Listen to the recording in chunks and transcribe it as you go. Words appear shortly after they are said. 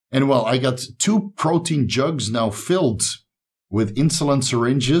And well, I got 2 protein jugs now filled with insulin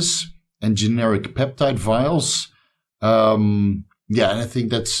syringes and generic peptide vials. Yeah, and I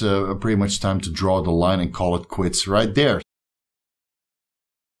think that's pretty much time to draw the line and call it quits right there.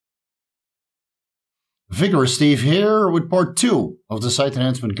 Vigorous Steve here with part 2 of the site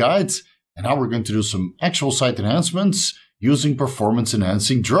enhancement guide. And now we're going to do some actual site enhancements using performance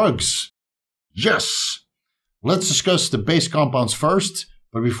enhancing drugs. Yes! Let's discuss the base compounds first.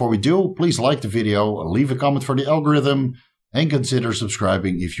 But before we do, please like the video, leave a comment for the algorithm, and consider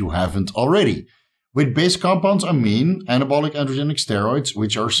subscribing if you haven't already. With base compounds, I mean anabolic androgenic steroids,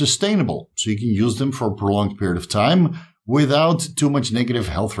 which are sustainable, so you can use them for a prolonged period of time without too much negative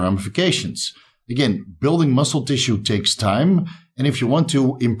health ramifications. Again, building muscle tissue takes time, and if you want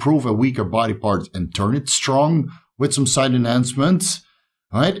to improve a weaker body part and turn it strong with some site enhancements,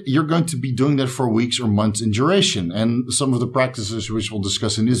 right, you're going to be doing that for weeks or months in duration. And some of the practices which we'll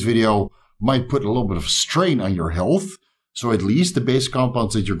discuss in this video might put a little bit of strain on your health. So at least the base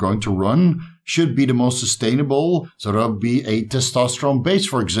compounds that you're going to run should be the most sustainable. So that would be a testosterone base,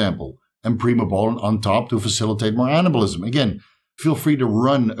 for example, and primobolan on top to facilitate more anabolism. Again, feel free to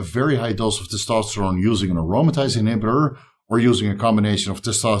run a very high dose of testosterone using an aromatase inhibitor or using a combination of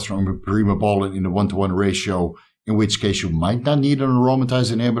testosterone and primobolan in a 1-to-1 ratio, in which case you might not need an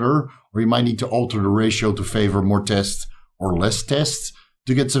aromatase inhibitor, or you might need to alter the ratio to favor more tests or less tests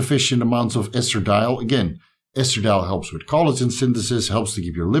to get sufficient amounts of estradiol. Again, estradiol helps with collagen synthesis, helps to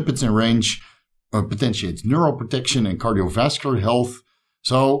keep your lipids in range, potentiates neuroprotection and cardiovascular health.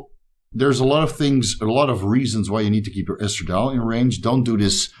 So there's a lot of things, a lot of reasons why you need to keep your estradiol in range. Don't do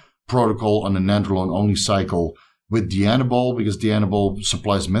this protocol on a nandrolone-only cycle with Dianabol, because Dianabol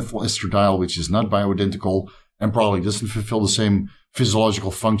supplies methyl estradiol, which is not bioidentical, and probably doesn't fulfill the same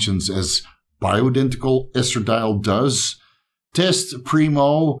physiological functions as bioidentical estradiol does. Test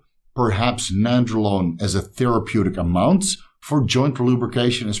primo, perhaps nandrolone as a therapeutic amount for joint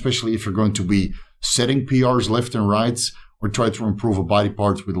lubrication, especially if you're going to be setting PRs left and right, or try to improve a body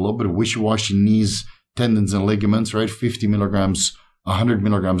part with a little bit of wishy-washy knees, tendons, and ligaments, right? 50 milligrams, 100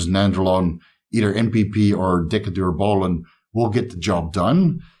 milligrams nandrolone, either NPP or decadurabolin will get the job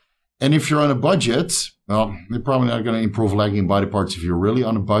done. And if you're on a budget, well, you're probably not going to improve lagging body parts if you're really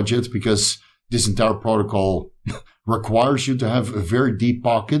on a budget, because this entire protocol requires you to have very deep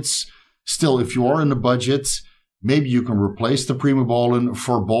pockets. Still, if you are in a budget, maybe you can replace the primobolan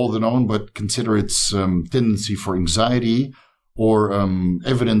for boldenone, but consider its tendency for anxiety or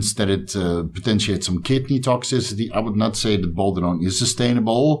evidence that it potentiates some kidney toxicity. I would not say that boldenone is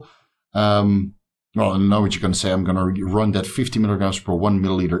sustainable. Well, I know what you're going to say. I'm going to run that 50 milligrams per 1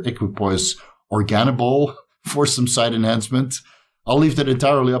 milliliter equipoise organabol for some site enhancement. I'll leave that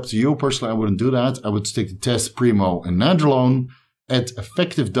entirely up to you. Personally, I wouldn't do that. I would stick to test primo and nandrolone at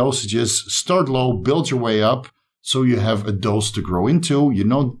effective dosages. Start low, build your way up so you have a dose to grow into. You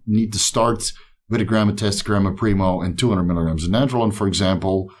don't need to start with a gram of test, gram of primo, and 200 milligrams of nandrolone, for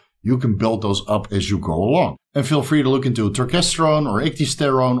example. You can build those up as you go along. And feel free to look into turkesterone or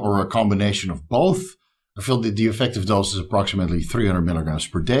ecdysterone or a combination of both. I feel that the effective dose is approximately 300 milligrams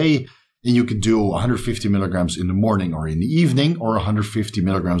per day. And you can do 150 milligrams in the morning or in the evening, or 150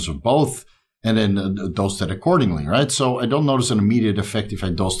 milligrams of both, and then dose that accordingly, right? So I don't notice an immediate effect if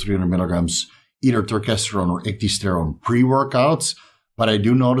I dose 300 milligrams, either turkesterone or ecdysterone pre-workouts, but I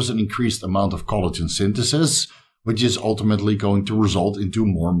do notice an increased amount of collagen synthesis, which is ultimately going to result into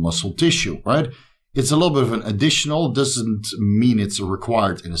more muscle tissue, right? It's a little bit of an additional, doesn't mean it's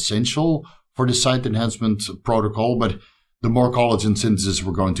required and essential for the site enhancement protocol, but the more collagen synthesis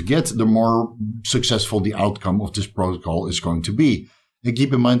we're going to get, the more successful the outcome of this protocol is going to be. And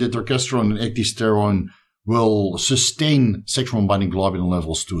keep in mind that turkesterone and ecdysterone will sustain sexual binding globulin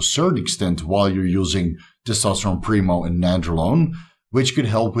levels to a certain extent while you're using testosterone primo and nandrolone, which could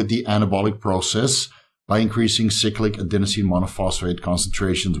help with the anabolic process by increasing cyclic adenosine monophosphate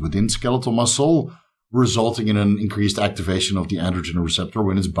concentrations within skeletal muscle, resulting in an increased activation of the androgen receptor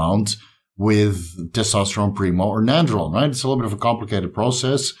when it's bound with testosterone primo or nandrolone, right? It's a little bit of a complicated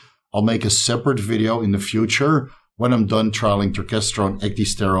process. I'll make a separate video in the future when I'm done trialing turkesterone,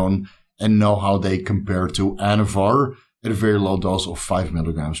 ecdysterone, and know how they compare to Anavar at a very low dose of 5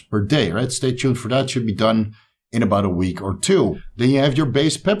 milligrams per day, right? Stay tuned for that. Should be done in about a week or two. Then you have your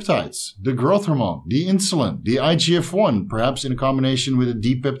base peptides, the growth hormone, the insulin, the IGF-1, perhaps in a combination with a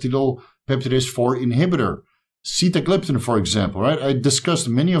dipeptidyl peptidase 4 inhibitor. Sitagliptin, for example, right? I discussed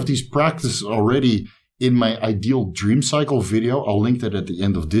many of these practices already in my ideal dream cycle video. I'll link that at the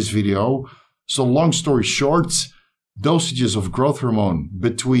end of this video. So long story short, dosages of growth hormone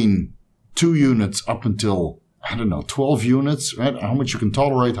between 2 units up until I don't know, 12 units, right? How much you can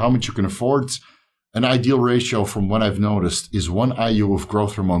tolerate, how much you can afford. An ideal ratio from what I've noticed is 1 IU of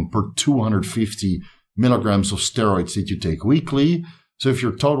growth hormone per 250 milligrams of steroids that you take weekly. So if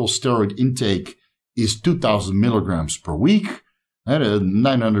your total steroid intake is 2,000 milligrams per week,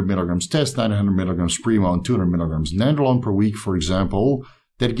 900 milligrams test, 900 milligrams primo, and 200 milligrams nandrolone per week, for example,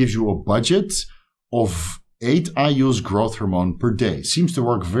 that gives you a budget of 8 IU's growth hormone per day. Seems to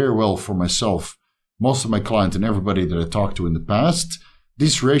work very well for myself, most of my clients, and everybody that I talked to in the past.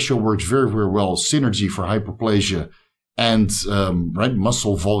 This ratio works very, very well. Synergy for hyperplasia and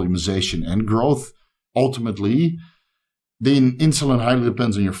muscle volumization and growth. Ultimately, the insulin highly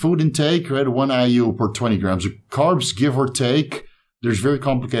depends on your food intake, right? 1 IU per 20 grams of carbs, give or take. There's very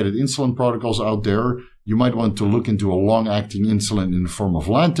complicated insulin protocols out there. You might want to look into a long-acting insulin in the form of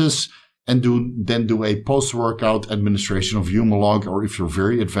Lantus and then do a post-workout administration of Humalog, or if you're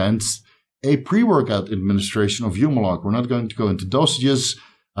very advanced, a pre-workout administration of Humalog. We're not going to go into dosages.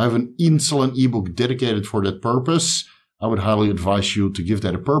 I have an insulin ebook dedicated for that purpose. I would highly advise you to give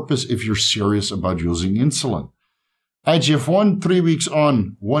that a purpose if you're serious about using insulin. IGF-1, 3 weeks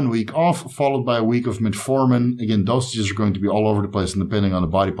on, 1 week off, followed by a week of metformin. Again, dosages are going to be all over the place, and depending on the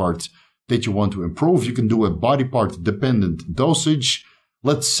body part that you want to improve, you can do a body part dependent dosage.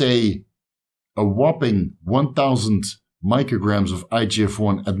 Let's say a whopping 1,000 micrograms of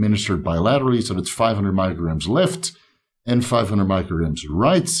IGF-1 administered bilaterally, so that's 500 micrograms left and 500 micrograms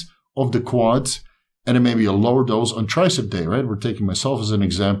right of the quad, and then maybe a lower dose on tricep day, right? We're taking myself as an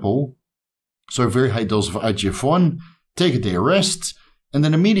example. So a very high dose of IGF-1, take a day rest, and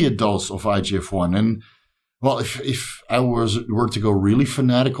then immediate dose of IGF-1. And well, if I were to go really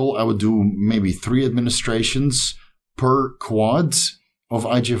fanatical, I would do maybe 3 administrations per quad of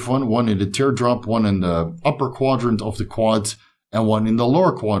IGF-1, 1 in the teardrop, 1 in the upper quadrant of the quad, and 1 in the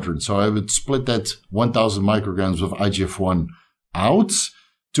lower quadrant. So I would split that 1,000 micrograms of IGF-1 out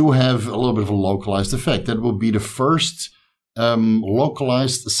to have a little bit of a localized effect. That will be the first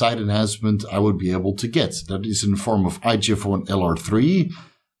localized site enhancement I would be able to get. That is in the form of IGF-1 LR3.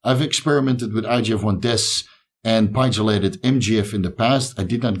 I've experimented with IGF-1 DES and pegylated MGF in the past. I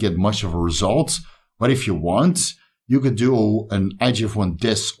did not get much of a result, but if you want, you could do an IGF-1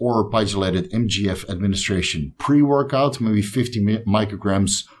 DES or pegylated MGF administration pre-workout, maybe 50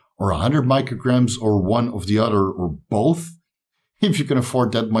 micrograms or 100 micrograms, or one of the other, or both, if you can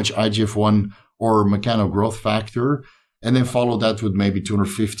afford that much IGF-1 or mechano growth factor, and then follow that with maybe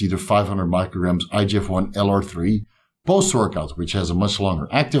 250 to 500 micrograms IGF-1 LR3 post-workout, which has a much longer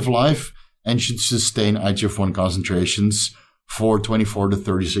active life and should sustain IGF-1 concentrations for 24 to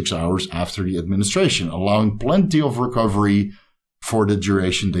 36 hours after the administration, allowing plenty of recovery for the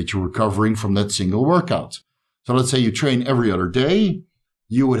duration that you're recovering from that single workout. So let's say you train every other day,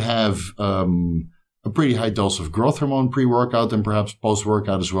 you would have a pretty high dose of growth hormone pre-workout and perhaps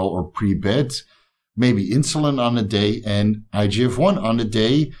post-workout as well, or pre-bed, maybe insulin on a day and IGF-1 on a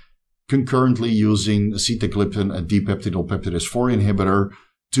day, concurrently using sitagliptin, a dipeptidyl peptidase 4 inhibitor,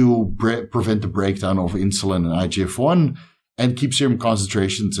 to prevent the breakdown of insulin and IGF-1 and keep serum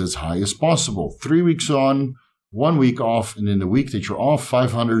concentrations as high as possible. 3 weeks on, 1 week off, and in the week that you're off,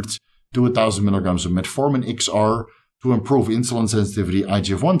 500 to 1,000 milligrams of metformin XR to improve insulin sensitivity,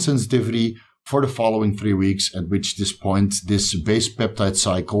 IGF-1 sensitivity for the following 3 weeks, at which this point this base peptide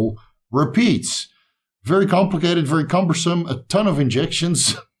cycle repeats. Very complicated, very cumbersome, a ton of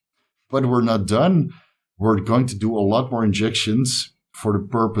injections, but we're not done. We're going to do a lot more injections for the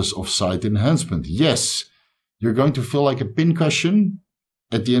purpose of site enhancement. Yes, you're going to feel like a pincushion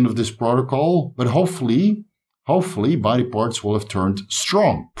at the end of this protocol, but hopefully body parts will have turned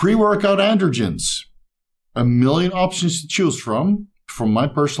strong. Pre-workout androgens. A million options to choose from. From my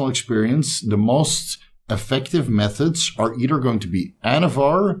personal experience, the most effective methods are either going to be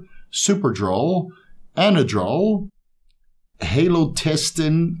Anavar, Superdrol, Anadrol,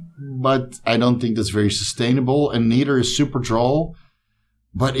 Halotestin, but I don't think that's very sustainable, and neither is Superdrol.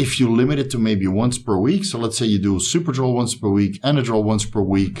 But if you limit it to maybe once per week, so let's say you do Superdrol once per week, Anadrol once per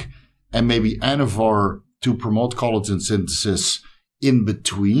week, and maybe Anavar to promote collagen synthesis in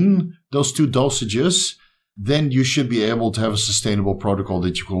between those 2 dosages, then you should be able to have a sustainable protocol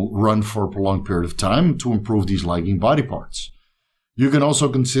that you can run for a prolonged period of time to improve these lagging body parts. You can also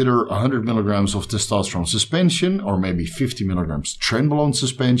consider 100 milligrams of testosterone suspension, or maybe 50 milligrams trenbolone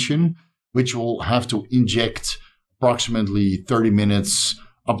suspension, which will have to inject approximately 30 minutes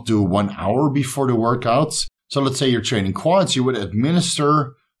up to 1 hour before the workouts. So let's say you're training quads, you would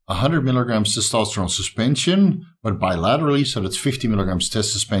administer 100 milligrams testosterone suspension, but bilaterally, so that's 50 milligrams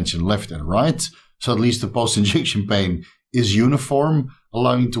test suspension left and right. So at least the post-injection pain is uniform.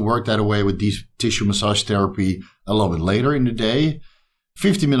 allowing you to work that away with deep tissue massage therapy a little bit later in the day.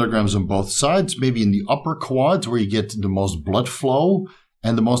 50 milligrams on both sides, maybe in the upper quad where you get the most blood flow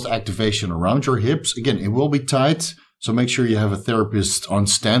and the most activation around your hips. Again, it will be tight, so make sure you have a therapist on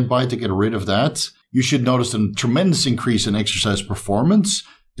standby to get rid of that. You should notice a tremendous increase in exercise performance,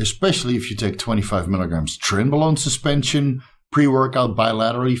 especially if you take 25 milligrams trenbolone suspension, pre-workout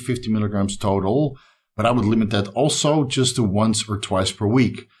bilaterally, 50 milligrams total. But I would limit that also just to once or twice per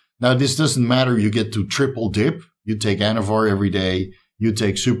week. Now, this doesn't matter. You get to triple dip. You take Anavar every day. You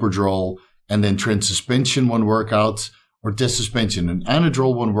take Superdrol and then Tren suspension one workout, or Test suspension and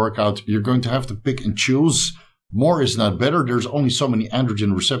Anadrol one workout. You're going to have to pick and choose. More is not better. There's only so many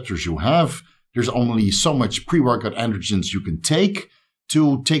androgen receptors you have. There's only so much pre-workout androgens you can take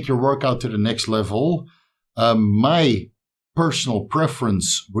to take your workout to the next level. My personal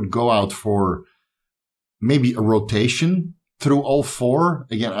preference would go out for maybe a rotation through all four.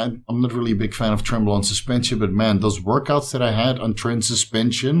 Again, I'm not really a big fan of Trenbolone suspension, but man, those workouts that I had on Tren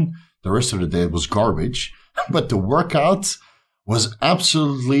suspension, the rest of the day was garbage. But the workout was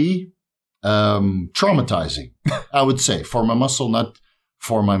absolutely traumatizing, I would say, for my muscle, not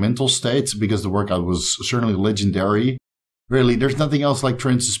for my mental state, because the workout was certainly legendary. Really, there's nothing else like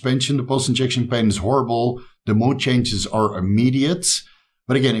Tren suspension. The post-injection pain is horrible. The mood changes are immediate.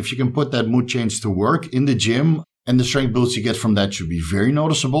 But again, if you can put that mood change to work in the gym, and the strength boost you get from that should be very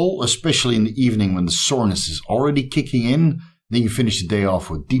noticeable, especially in the evening when the soreness is already kicking in. Then you finish the day off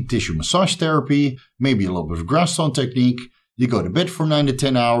with deep tissue massage therapy, maybe a little bit of grass stone technique. You go to bed for 9 to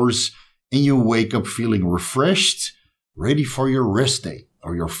 10 hours, and you wake up feeling refreshed, ready for your rest day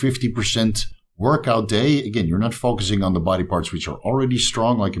or your 50% workout day. Again, you're not focusing on the body parts which are already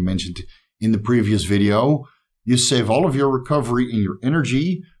strong, like I mentioned in the previous video. You save all of your recovery and your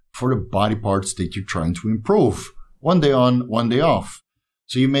energy for the body parts that you're trying to improve. One day on, one day off.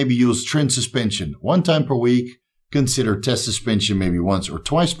 So you maybe use Tren suspension 1 time per week. Consider Test suspension maybe once or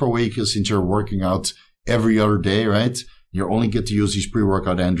twice per week, since you're working out every other day, right? You only get to use these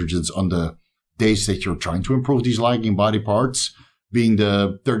pre-workout androgens on the days that you're trying to improve these lagging body parts, being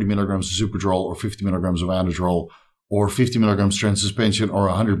the 30 milligrams of Superdrol or 50 milligrams of Anadrol or 50 milligrams Tren suspension or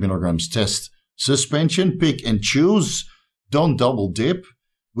 100 milligrams Test suspension. Pick and choose. Don't double dip,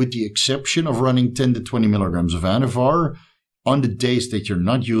 with the exception of running 10 to 20 milligrams of Anavar on the days that you're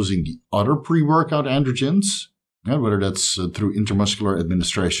not using the other pre-workout androgens, whether that's through intramuscular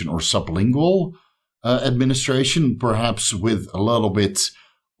administration or sublingual administration, perhaps with a little bit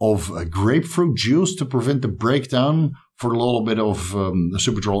of grapefruit juice to prevent the breakdown for a little bit of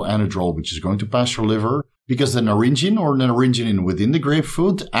Superdrol Anadrol, which is going to pass your liver, because the naringin or naringin within the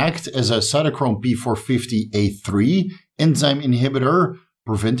grapefruit act as a cytochrome P450A3 enzyme inhibitor,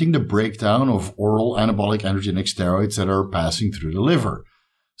 preventing the breakdown of oral anabolic androgenic steroids that are passing through the liver.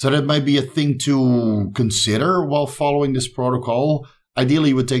 So that might be a thing to consider while following this protocol. Ideally,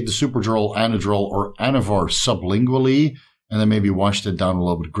 you would take the Superdrol, Anadrol, or Anavar sublingually, and then maybe wash that down a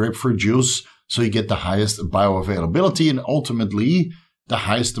little bit with grapefruit juice, so you get the highest bioavailability and ultimately the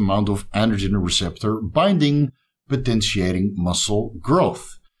highest amount of androgen receptor binding, potentiating muscle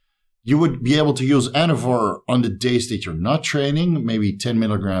growth. You would be able to use Anavar on the days that you're not training, maybe 10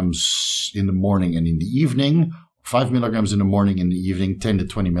 milligrams in the morning and in the evening, 5 milligrams in the morning and the evening, 10 to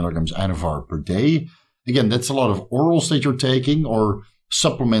 20 milligrams Anavar per day. Again, that's a lot of orals that you're taking, or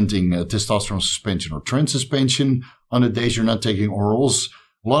supplementing testosterone suspension or Tren suspension on the days you're not taking orals.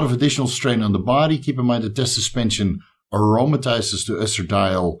 A lot of additional strain on the body. Keep in mind that Test suspension aromatizes to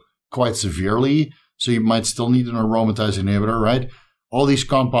estradiol quite severely, so you might still need an aromatase inhibitor, right? All these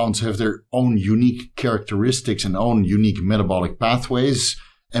compounds have their own unique characteristics and own unique metabolic pathways,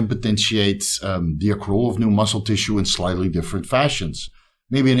 and potentiate the accrual of new muscle tissue in slightly different fashions.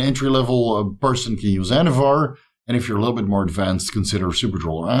 Maybe an entry-level person can use Anavar, and if you're a little bit more advanced, consider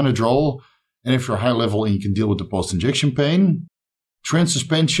Superdrol or Anadrol. And if you're high level and you can deal with the post-injection pain, Tren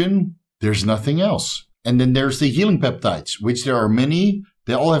suspension, there's nothing else. And then there's the healing peptides, which there are many.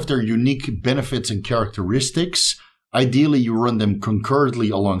 They all have their unique benefits and characteristics. Ideally, you run them concurrently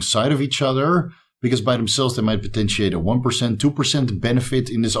alongside of each other, because by themselves they might potentiate a 1%, 2% benefit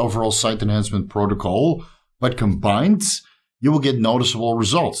in this overall site enhancement protocol. But combined, you will get noticeable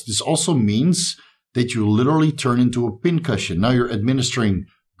results. This also means that you literally turn into a pincushion. Now you're administering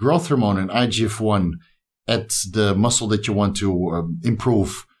growth hormone and IGF-1 at the muscle that you want to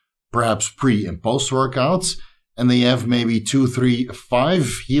improve, perhaps pre and post workouts. And then you have maybe 2, 3, 5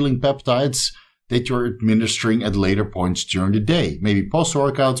 healing peptides that you're administering at later points during the day. Maybe post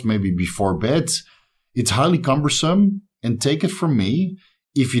workouts, maybe before bed. It's highly cumbersome, and take it from me,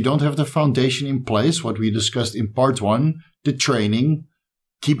 if you don't have the foundation in place, what we discussed in part 1, the training,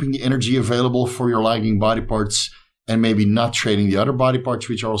 keeping the energy available for your lagging body parts, and maybe not training the other body parts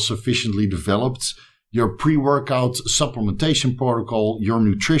which are sufficiently developed, your pre-workout supplementation protocol, your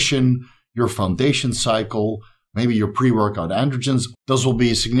nutrition, your foundation cycle, maybe your pre-workout androgens, those will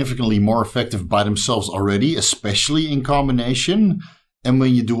be significantly more effective by themselves already, especially in combination. And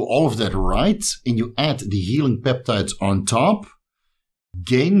when you do all of that right, and you add the healing peptides on top,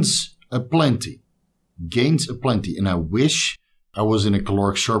 gains aplenty. Gains aplenty. And I wish I was in a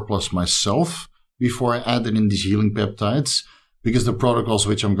caloric surplus myself before I added in these healing peptides, because the protocols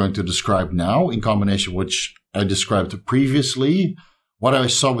which I'm going to describe now, in combination which I described previously, what I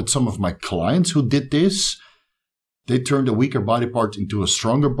saw with some of my clients who did this, they turned a weaker body part into a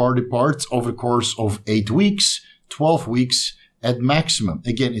stronger body part over the course of 8 weeks, 12 weeks at maximum.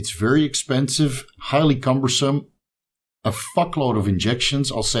 Again, it's very expensive, highly cumbersome, a fuckload of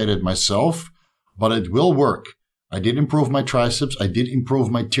injections, I'll say that myself, but it will work. I did improve my triceps, I did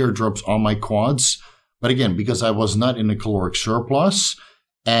improve my teardrops on my quads, but again, because I was not in a caloric surplus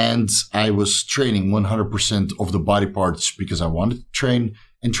and I was training 100% of the body parts because I wanted to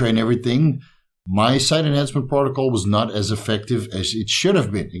train everything, my site enhancement protocol was not as effective as it should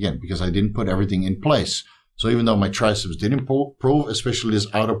have been, again, because I didn't put everything in place. So even though my triceps did improve, especially this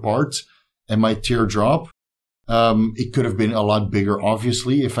outer part and my teardrop, it could have been a lot bigger,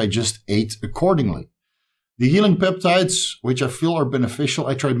 obviously, if I just ate accordingly. The healing peptides, which I feel are beneficial,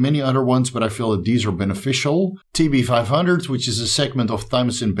 I tried many other ones, but I feel that these are beneficial. TB500, which is a segment of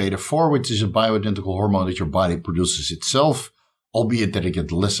thymosin beta-4, which is a bioidentical hormone that your body produces itself, albeit that it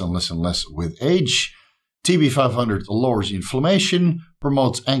gets less and less and less with age. TB500 lowers inflammation,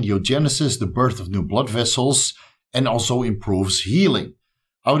 promotes angiogenesis, the birth of new blood vessels, and also improves healing.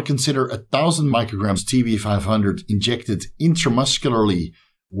 I would consider 1,000 micrograms TB500 injected intramuscularly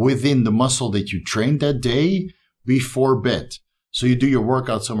within the muscle that you trained that day before bed. So you do your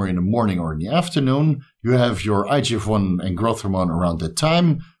workout somewhere in the morning or in the afternoon. You have your IGF-1 and growth hormone around that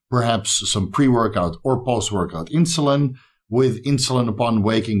time, perhaps some pre-workout or post-workout insulin, with insulin upon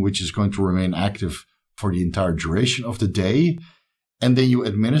waking, which is going to remain active for the entire duration of the day. And then you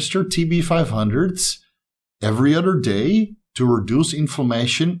administer TB500s every other day to reduce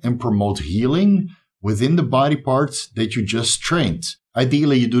inflammation and promote healing within the body parts that you just trained.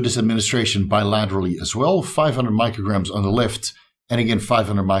 Ideally, you do this administration bilaterally as well, 500 micrograms on the left and again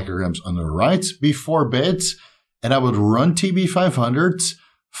 500 micrograms on the right before bed. And I would run TB500s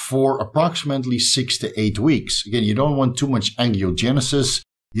for approximately 6 to 8 weeks. Again, you don't want too much angiogenesis.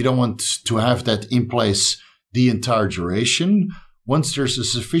 You don't want to have that in place the entire duration. Once there's a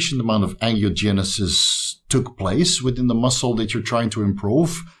sufficient amount of angiogenesis took place within the muscle that you're trying to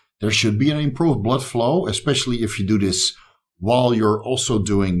improve, there should be an improved blood flow, especially if you do this while you're also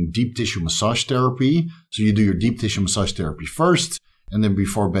doing deep tissue massage therapy. So you do your deep tissue massage therapy first, and then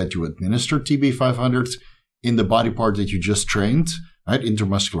before bed you administer TB500 in the body part that you just trained, right?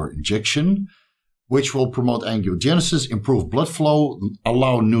 Intramuscular injection, which will promote angiogenesis, improve blood flow,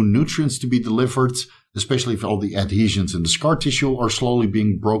 allow new nutrients to be delivered, especially if all the adhesions in the scar tissue are slowly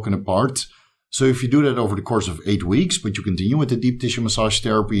being broken apart. So if you do that over the course of 8 weeks, but you continue with the deep tissue massage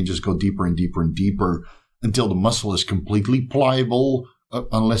therapy and just go deeper and deeper and deeper until the muscle is completely pliable,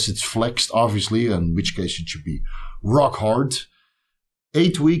 unless it's flexed, obviously, in which case it should be rock hard.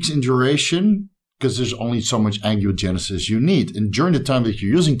 8 weeks in duration, because there's only so much angiogenesis you need. And during the time that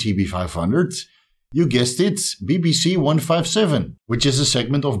you're using TB500, you guessed it, BBC 157, which is a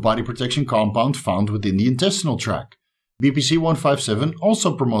segment of body protection compound found within the intestinal tract. BBC 157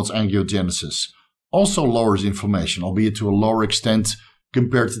 also promotes angiogenesis, also lowers inflammation, albeit to a lower extent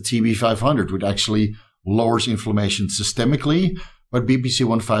compared to TB500, which actually lowers inflammation systemically, but BBC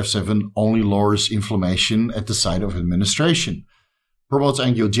 157 only lowers inflammation at the site of administration. Promotes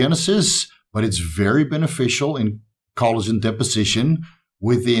angiogenesis, but it's very beneficial in collagen deposition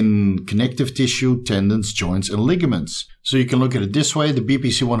within connective tissue, tendons, joints, and ligaments. So you can look at it this way. The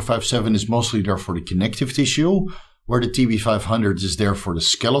BBC 157 is mostly there for the connective tissue, where the TB500 is there for the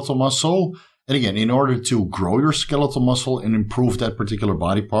skeletal muscle. And again, in order to grow your skeletal muscle and improve that particular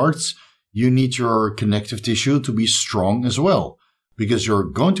body parts, you need your connective tissue to be strong as well, because you're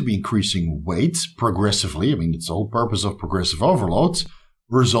going to be increasing weight progressively. I mean, it's the whole purpose of progressive overload,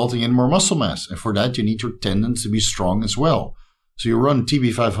 resulting in more muscle mass. And for that, you need your tendons to be strong as well. So you run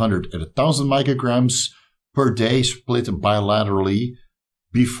TB500 at 1,000 micrograms per day, split bilaterally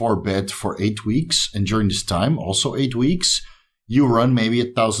before bed for 8 weeks. And during this time, also 8 weeks, you run maybe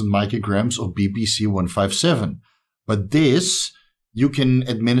 1,000 micrograms of BBC 157. But this you can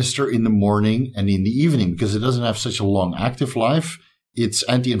administer in the morning and in the evening because it doesn't have such a long active life. Its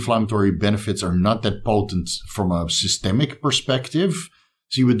anti-inflammatory benefits are not that potent from a systemic perspective.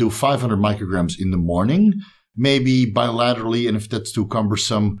 So you would do 500 micrograms in the morning, maybe bilaterally, and if that's too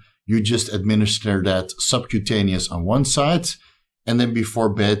cumbersome, you just administer that subcutaneous on one side, and then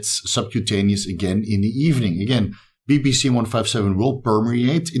before bed, subcutaneous again in the evening. Again, BPC-157 will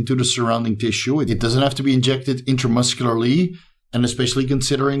permeate into the surrounding tissue. It doesn't have to be injected intramuscularly, and especially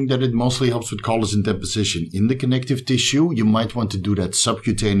considering that it mostly helps with collagen deposition in the connective tissue, you might want to do that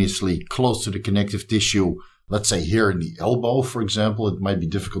subcutaneously close to the connective tissue. Let's say here in the elbow, for example. It might be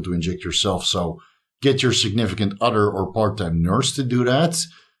difficult to inject yourself, so get your significant other or part-time nurse to do that.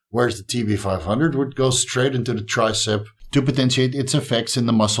 Whereas the TB500 would go straight into the tricep to potentiate its effects in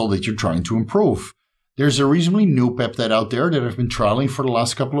the muscle that you're trying to improve. There's a reasonably new peptide out there that I've been trialing for the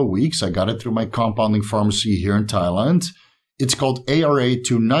last couple of weeks. I got it through my compounding pharmacy here in Thailand. It's called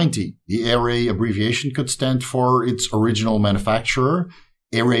ARA290. The ARA abbreviation could stand for its original manufacturer,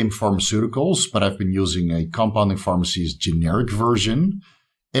 ARAIM Pharmaceuticals, but I've been using a compounding pharmacy's generic version.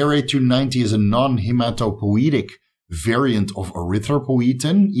 ARA290 is a non-hematopoietic variant of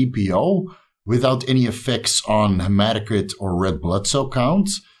erythropoietin, EPO, without any effects on hematocrit or red blood cell count.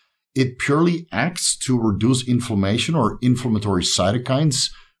 It purely acts to reduce inflammation or inflammatory cytokines,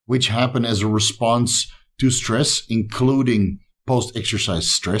 which happen as a response to stress, including post-exercise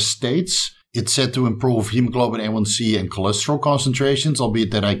stress states. It's said to improve hemoglobin A1C and cholesterol concentrations,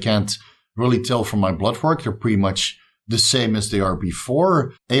 albeit that I can't really tell from my blood work. They're pretty much the same as they are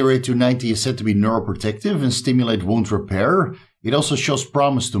before. ARA290 is said to be neuroprotective and stimulate wound repair. It also shows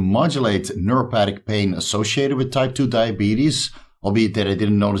promise to modulate neuropathic pain associated with type 2 diabetes, albeit that I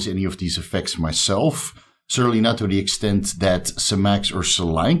didn't notice any of these effects myself. Certainly not to the extent that Semax or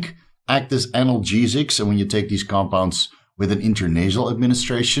Selank act as analgesics, and when you take these compounds with an intranasal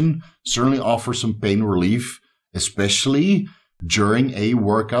administration, certainly offer some pain relief, especially during a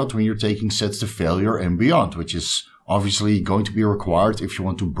workout when you're taking sets to failure and beyond, which is obviously going to be required if you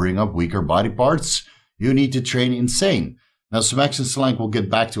want to bring up weaker body parts. You need to train insane. Now, Semax and Selank we'll get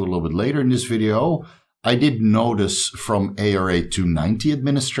back to a little bit later in this video. I did notice from ARA290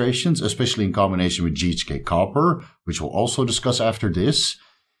 administrations, especially in combination with GHK-copper, which we'll also discuss after this,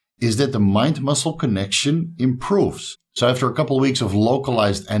 is that the mind-muscle connection improves. So after a couple of weeks of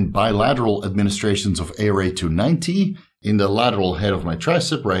localized and bilateral administrations of ARA290 in the lateral head of my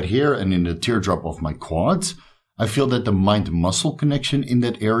tricep right here and in the teardrop of my quad, I feel that the mind-muscle connection in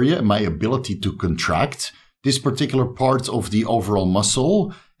that area and my ability to contract this particular part of the overall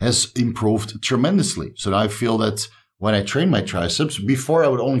muscle has improved tremendously. So now I feel that when I train my triceps, before I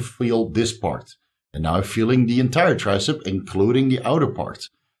would only feel this part. And now I'm feeling the entire tricep, including the outer part.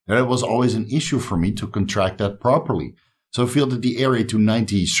 And it was always an issue for me to contract that properly. So I feel that the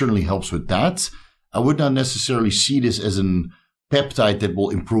ARA290 certainly helps with that. I would not necessarily see this as a peptide that will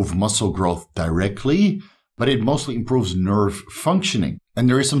improve muscle growth directly, but it mostly improves nerve functioning. And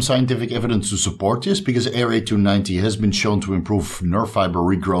there is some scientific evidence to support this because ARA290 has been shown to improve nerve fiber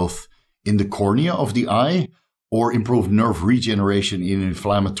regrowth in the cornea of the eye or improve nerve regeneration in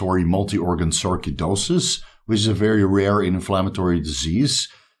inflammatory multi-organ sarcoidosis, which is a very rare inflammatory disease.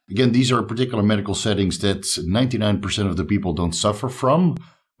 Again, these are particular medical settings that 99% of the people don't suffer from,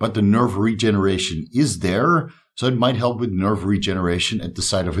 but the nerve regeneration is there. So it might help with nerve regeneration at the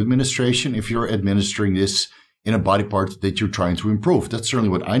site of administration if you're administering this in a body part that you're trying to improve. That's certainly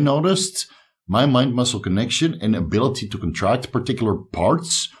what I noticed. My mind-muscle connection and ability to contract particular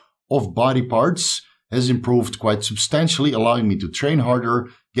parts of body parts has improved quite substantially, allowing me to train harder,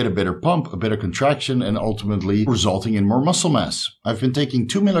 get a better pump, a better contraction, and ultimately resulting in more muscle mass. I've been taking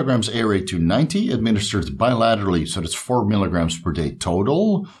 2 milligrams ARA290 administered bilaterally, so that's 4 milligrams per day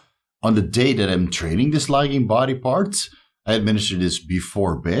total. On the day that I'm training this lagging body part, I administer this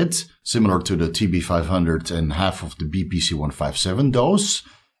before bed, similar to the TB500 and half of the BPC-157 dose,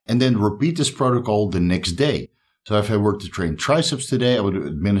 and then repeat this protocol the next day. So if I were to train triceps today, I would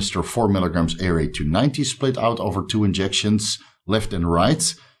administer 4 milligrams ARA290 split out over 2 injections, left and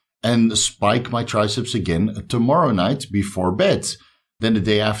right, and spike my triceps again tomorrow night before bed. Then the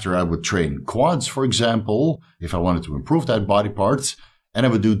day after I would train quads, for example, if I wanted to improve that body part, and I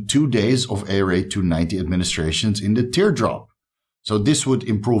would do 2 days of ARA290 administrations in the teardrop. So this would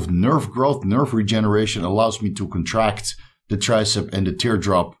improve nerve growth, nerve regeneration, allows me to contract the tricep and the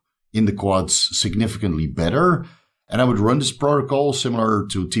teardrop in the quads significantly better. And I would run this protocol similar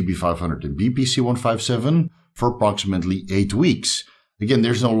to TB500 and BPC-157 for approximately 8 weeks. Again,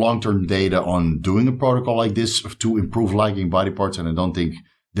 there's no long-term data on doing a protocol like this to improve lagging body parts, and I don't think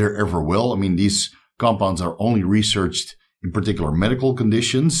there ever will. I mean, these compounds are only researched in particular medical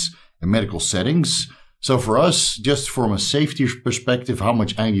conditions and medical settings. So for us, just from a safety perspective, how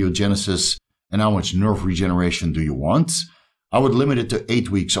much angiogenesis and how much nerve regeneration do you want? I would limit it to 8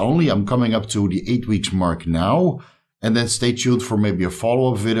 weeks only. I'm coming up to the 8 weeks mark now. And then stay tuned for maybe a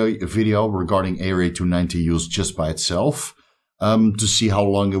follow-up video regarding ARA290 use just by itself, to see how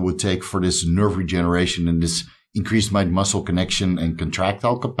long it would take for this nerve regeneration and this increased mind-muscle connection and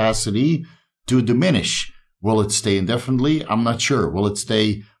contractile capacity to diminish. Will it stay indefinitely? I'm not sure. Will it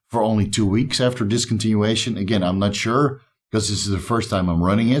stay for only 2 weeks after discontinuation? Again, I'm not sure, because this is the first time I'm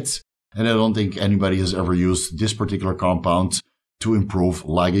running it. And I don't think anybody has ever used this particular compound to improve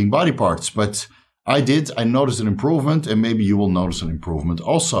lagging body parts. But I did. I noticed an improvement, and maybe you will notice an improvement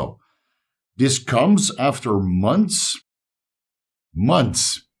also. This comes after months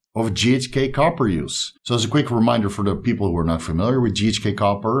of GHK copper use. So as a quick reminder for the people who are not familiar with GHK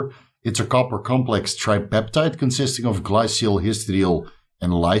copper, it's a copper complex tripeptide consisting of glycine, histidyl,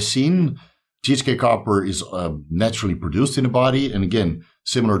 and lysine. GHK copper is naturally produced in the body, and again,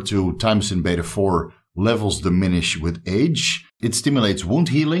 similar to thymosin beta-4, levels diminish with age. It stimulates wound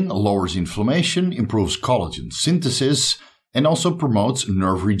healing, lowers inflammation, improves collagen synthesis, and also promotes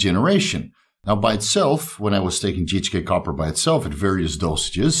nerve regeneration. Now, by itself, when I was taking GHK copper by itself at various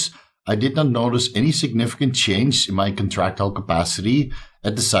dosages, I did not notice any significant change in my contractile capacity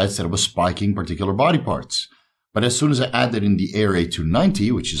at the sites that I was spiking particular body parts. But as soon as I added in the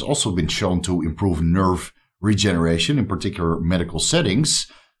ARA290, which has also been shown to improve nerve regeneration in particular medical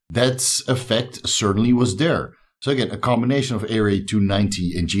settings, that effect certainly was there. So again, a combination of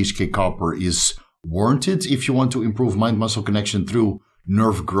ARA290 and GHK copper is warranted if you want to improve mind-muscle connection through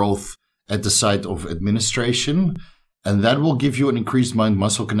nerve growth at the site of administration. And that will give you an increased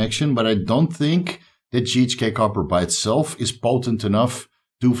mind-muscle connection, but I don't think that GHK copper by itself is potent enough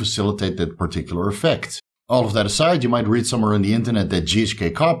to facilitate that particular effect. All of that aside, you might read somewhere on the internet that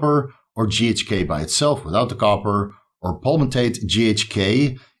GHK copper or GHK by itself without the copper or palmitate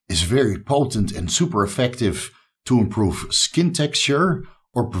GHK is very potent and super effective to improve skin texture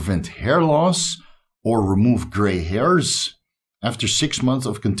or prevent hair loss or remove gray hairs. After 6 months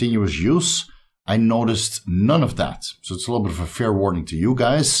of continuous use, I noticed none of that. So it's a little bit of a fair warning to you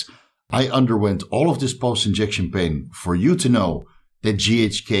guys. I underwent all of this post-injection pain for you to know that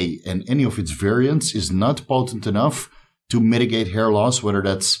GHK and any of its variants is not potent enough to mitigate hair loss, whether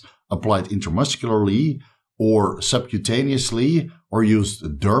that's applied intramuscularly or subcutaneously or used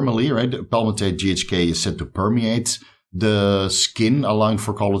dermally, right? Palmitate GHK is said to permeate the skin, allowing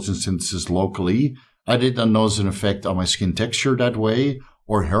for collagen synthesis locally. I did not notice an effect on my skin texture that way,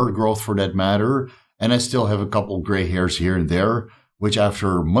 or hair growth for that matter, and I still have a couple gray hairs here and there, which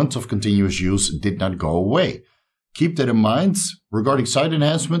after months of continuous use did not go away. Keep that in mind. Regarding site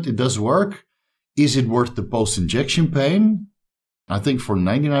enhancement, it does work. Is it worth the post-injection pain? I think for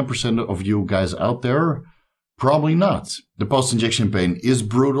 99% of you guys out there, probably not. The post-injection pain is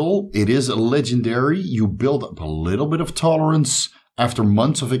brutal. It is legendary. You build up a little bit of tolerance after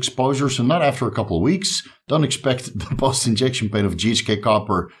months of exposure, so not after a couple of weeks. Don't expect the post-injection pain of GHK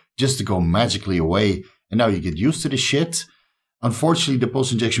copper just to go magically away and now you get used to the shit. Unfortunately, the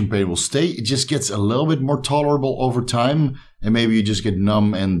post-injection pain will stay. It just gets a little bit more tolerable over time, and maybe you just get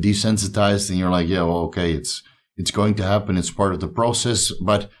numb and desensitized and you're like, yeah, well, okay, it's going to happen. It's part of the process,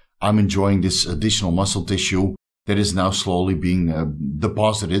 but I'm enjoying this additional muscle tissue that is now slowly being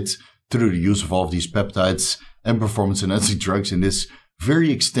deposited through the use of all of these peptides and performance-enhancing drugs in this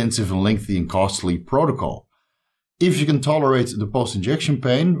very extensive and lengthy and costly protocol. If you can tolerate the post-injection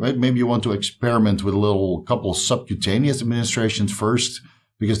pain, right, maybe you want to experiment with a couple subcutaneous administrations first,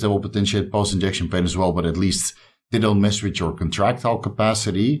 because they will potentiate post-injection pain as well, but at least they don't mess with your contractile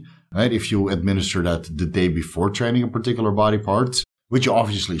capacity, right? If you administer that the day before training a particular body part, which you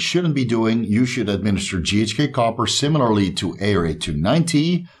obviously shouldn't be doing, you should administer GHK copper similarly to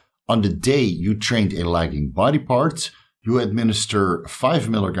ARA290. On the day you trained a lagging body part, you administer 5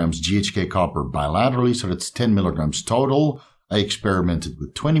 milligrams GHK copper bilaterally, so that's 10 milligrams total. I experimented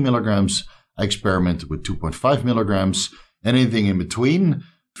with 20 milligrams. I experimented with 2.5 milligrams, and anything in between.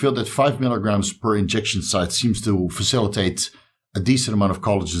 I feel that 5 milligrams per injection site seems to facilitate a decent amount of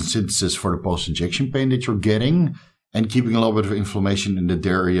collagen synthesis for the post-injection pain that you're getting, and keeping a little bit of inflammation in that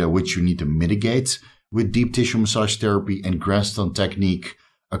area, which you need to mitigate with deep tissue massage therapy and grass-on technique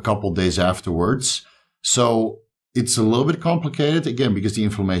a couple days afterwards. So it's a little bit complicated, again, because the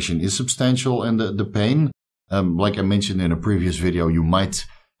inflammation is substantial and the pain. Like I mentioned in a previous video, you might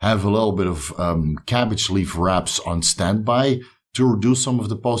have a little bit of cabbage leaf wraps on standby to reduce some of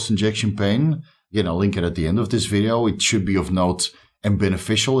the post-injection pain. Again, I'll link it at the end of this video. It should be of note and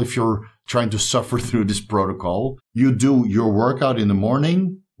beneficial if you're trying to suffer through this protocol. You do your workout in the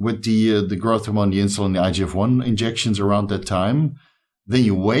morning with the growth hormone, the insulin, the IGF-1 injections around that time. Then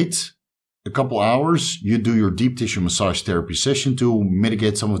you wait a couple hours, you do your deep tissue massage therapy session to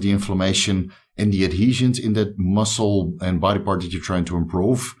mitigate some of the inflammation and the adhesions in that muscle and body part that you're trying to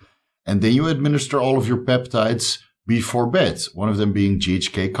improve. And then you administer all of your peptides before bed, one of them being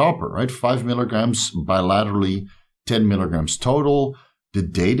GHK-copper, right? 5 milligrams bilaterally, 10 milligrams total, the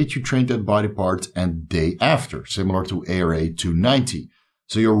day that you trained that body part and day after, similar to ARA 290.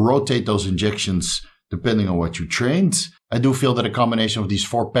 So you rotate those injections depending on what you trained. I do feel that a combination of these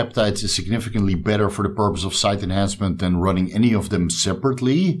 4 peptides is significantly better for the purpose of site enhancement than running any of them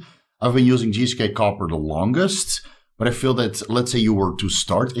separately. I've been using GHK-copper the longest, but I feel that, let's say you were to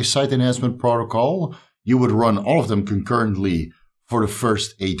start a site enhancement protocol, you would run all of them concurrently for the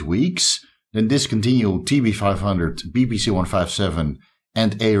first 8 weeks, then discontinue TB500, BPC157,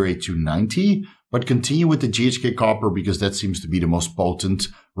 and ARA 290, but continue with the GHK-copper because that seems to be the most potent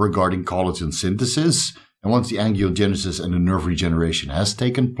regarding collagen synthesis. And once the angiogenesis and the nerve regeneration has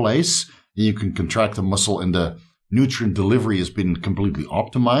taken place, you can contract the muscle and the nutrient delivery has been completely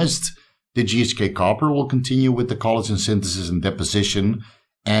optimized, the GHK-copper will continue with the collagen synthesis and deposition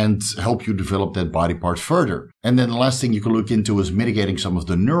and help you develop that body part further. And then the last thing you can look into is mitigating some of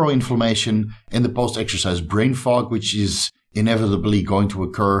the neuroinflammation and the post-exercise brain fog, which is inevitably going to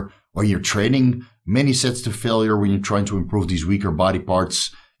occur when you're training many sets to failure, when you're trying to improve these weaker body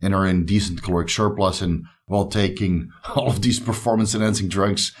parts and are in decent caloric surplus and while taking all of these performance enhancing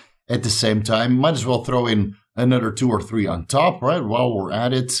drugs at the same time. Might as well throw in another 2 or 3 on top, right? While we're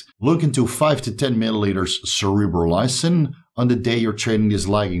at it, look into 5 to 10 milliliters cerebrolysin on the day you're training this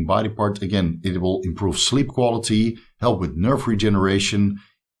lagging body part. Again, it will improve sleep quality, help with nerve regeneration.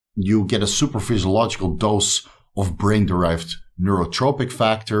 You get a super physiological dose of brain-derived neurotropic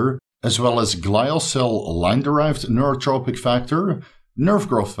factor, as well as glial cell line-derived neurotropic factor, nerve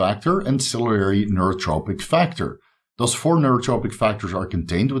growth factor, and ciliary neurotropic factor. Those 4 neurotropic factors are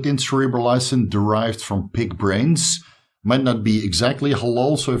contained within cerebrolysin derived from pig brains. Might not be exactly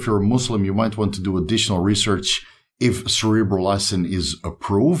halal, so if you're a Muslim, you might want to do additional research if cerebrolysin is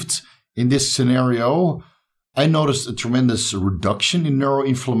approved. In this scenario, I noticed a tremendous reduction in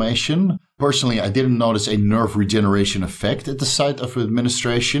neuroinflammation. Personally, I didn't notice a nerve regeneration effect at the site of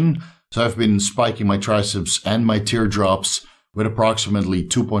administration, so I've been spiking my triceps and my teardrops with approximately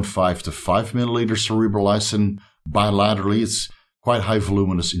 2.5 to 5 milliliters cerebrolysin bilaterally. It's quite high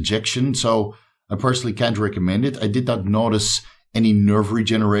voluminous injection, so I personally can't recommend it. I did not notice any nerve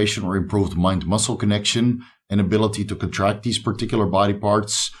regeneration or improved mind-muscle connection and ability to contract these particular body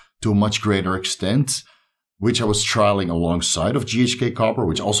parts to a much greater extent, which I was trialing alongside of GHK-copper,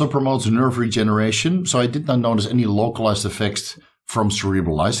 which also promotes nerve regeneration. So I did not notice any localized effects from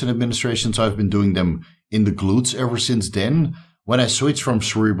cerebrolysin administration, so I've been doing them in the glutes ever since then. When I switched from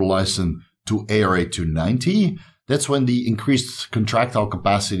cerebrolysin to ARA 290, that's when the increased contractile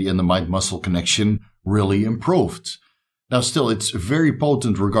capacity and the mind-muscle connection really improved. Now still, it's very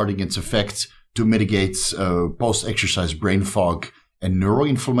potent regarding its effect to mitigate post-exercise brain fog and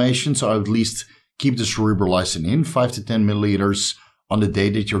neuroinflammation, so I would at least keep the cerebrolysin in 5 to 10 milliliters on the day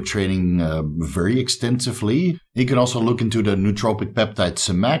that you're training very extensively. You can also look into the nootropic peptide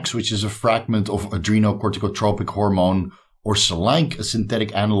Semax, which is a fragment of adrenocorticotropic hormone, or Selank, a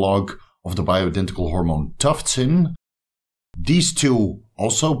synthetic analog of the bioidentical hormone Tuftin. These 2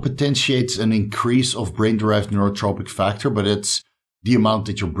 also potentiates an increase of brain-derived neurotropic factor, but it's the amount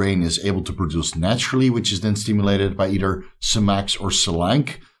that your brain is able to produce naturally, which is then stimulated by either Semax or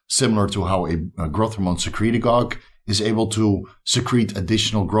Selank, similar to how a growth hormone secretagogue is able to secrete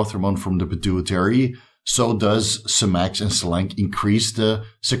additional growth hormone from the pituitary. So does Semax and Selank increase the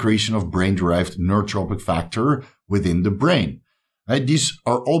secretion of brain-derived neurotropic factor within the brain. Right? These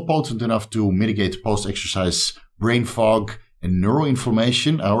are all potent enough to mitigate post-exercise brain fog and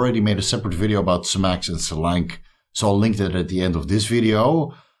neuroinflammation. I already made a separate video about Semax and Selank, so I'll link that at the end of this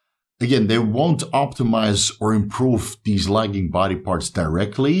video. Again, they won't optimize or improve these lagging body parts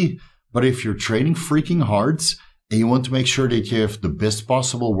directly, but if you're training freaking hard and you want to make sure that you have the best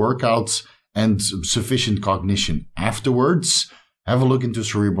possible workouts and sufficient cognition afterwards, have a look into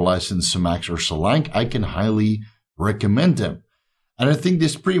cerebrolysin, Semax, or Selank. I can highly recommend them. And I think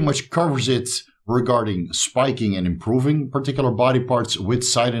this pretty much covers it regarding spiking and improving particular body parts with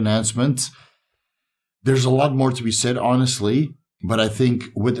site enhancement. There's a lot more to be said, honestly, but I think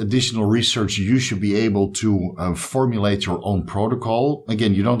with additional research, you should be able to formulate your own protocol.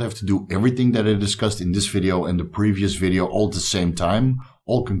 Again, you don't have to do everything that I discussed in this video and the previous video all at the same time,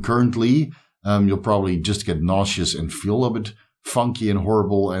 all concurrently. You'll probably just get nauseous and feel a bit funky and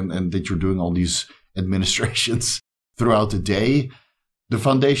horrible, and that you're doing all these administrations throughout the day. The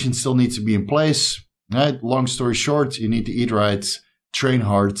foundation still needs to be in place. Right? Long story short, you need to eat right, train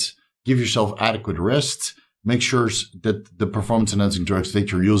hard, give yourself adequate rest. Make sure that the performance enhancing drugs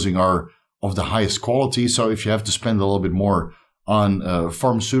that you're using are of the highest quality. So if you have to spend a little bit more on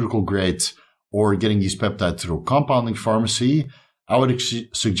pharmaceutical grade or getting these peptides through compounding pharmacy, I would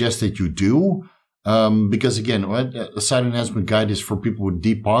suggest that you do. Because again, a site enhancement guide is for people with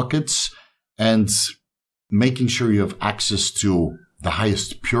deep pockets, and making sure you have access to the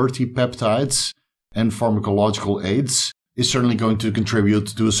highest purity peptides and pharmacological aids is certainly going to contribute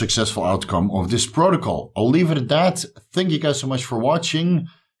to a successful outcome of this protocol. I'll leave it at that. Thank you guys so much for watching.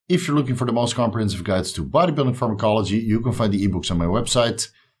 If you're looking for the most comprehensive guides to bodybuilding pharmacology, you can find the ebooks on my website,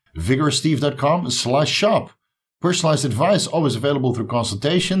 vigoroussteve.com/shop. Personalized advice always available through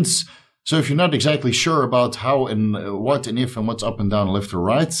consultations. So if you're not exactly sure about how and what and if and what's up and down, left or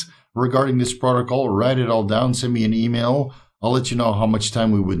right regarding this protocol, write it all down, send me an email. I'll let you know how much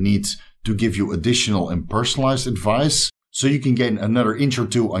time we would need to give you additional and personalized advice so you can gain another inch or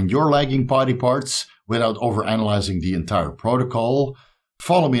two on your lagging body parts without overanalyzing the entire protocol.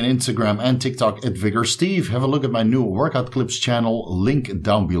 Follow me on Instagram and TikTok at VigorSteve. Have a look at my new workout clips channel, link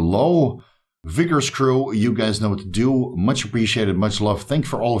down below. Vigorous crew, you guys know what to do. Much appreciated, much love. Thank you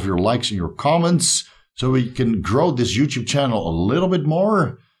for all of your likes and your comments so we can grow this YouTube channel a little bit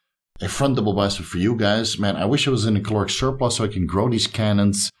more. A front double bicep for you guys. Man, I wish I was in a caloric surplus so I can grow these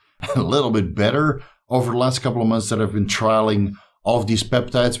cannons a little bit better over the last couple of months that I've been trialing all of these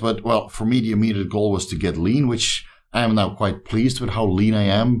peptides. But, well, for me, the immediate goal was to get lean, which I am now quite pleased with how lean I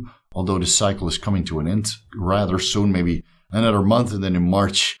am, although this cycle is coming to an end rather soon, maybe another month, and then in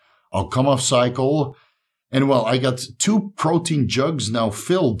March I'll come off cycle. And, well, I got 2 protein jugs now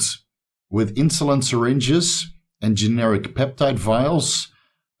filled with insulin syringes and generic peptide vials.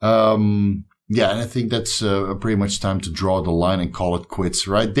 Yeah, and I think that's pretty much time to draw the line and call it quits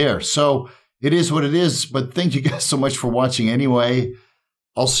right there. So it is what it is, but thank you guys so much for watching anyway.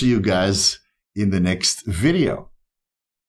 I'll see you guys in the next video.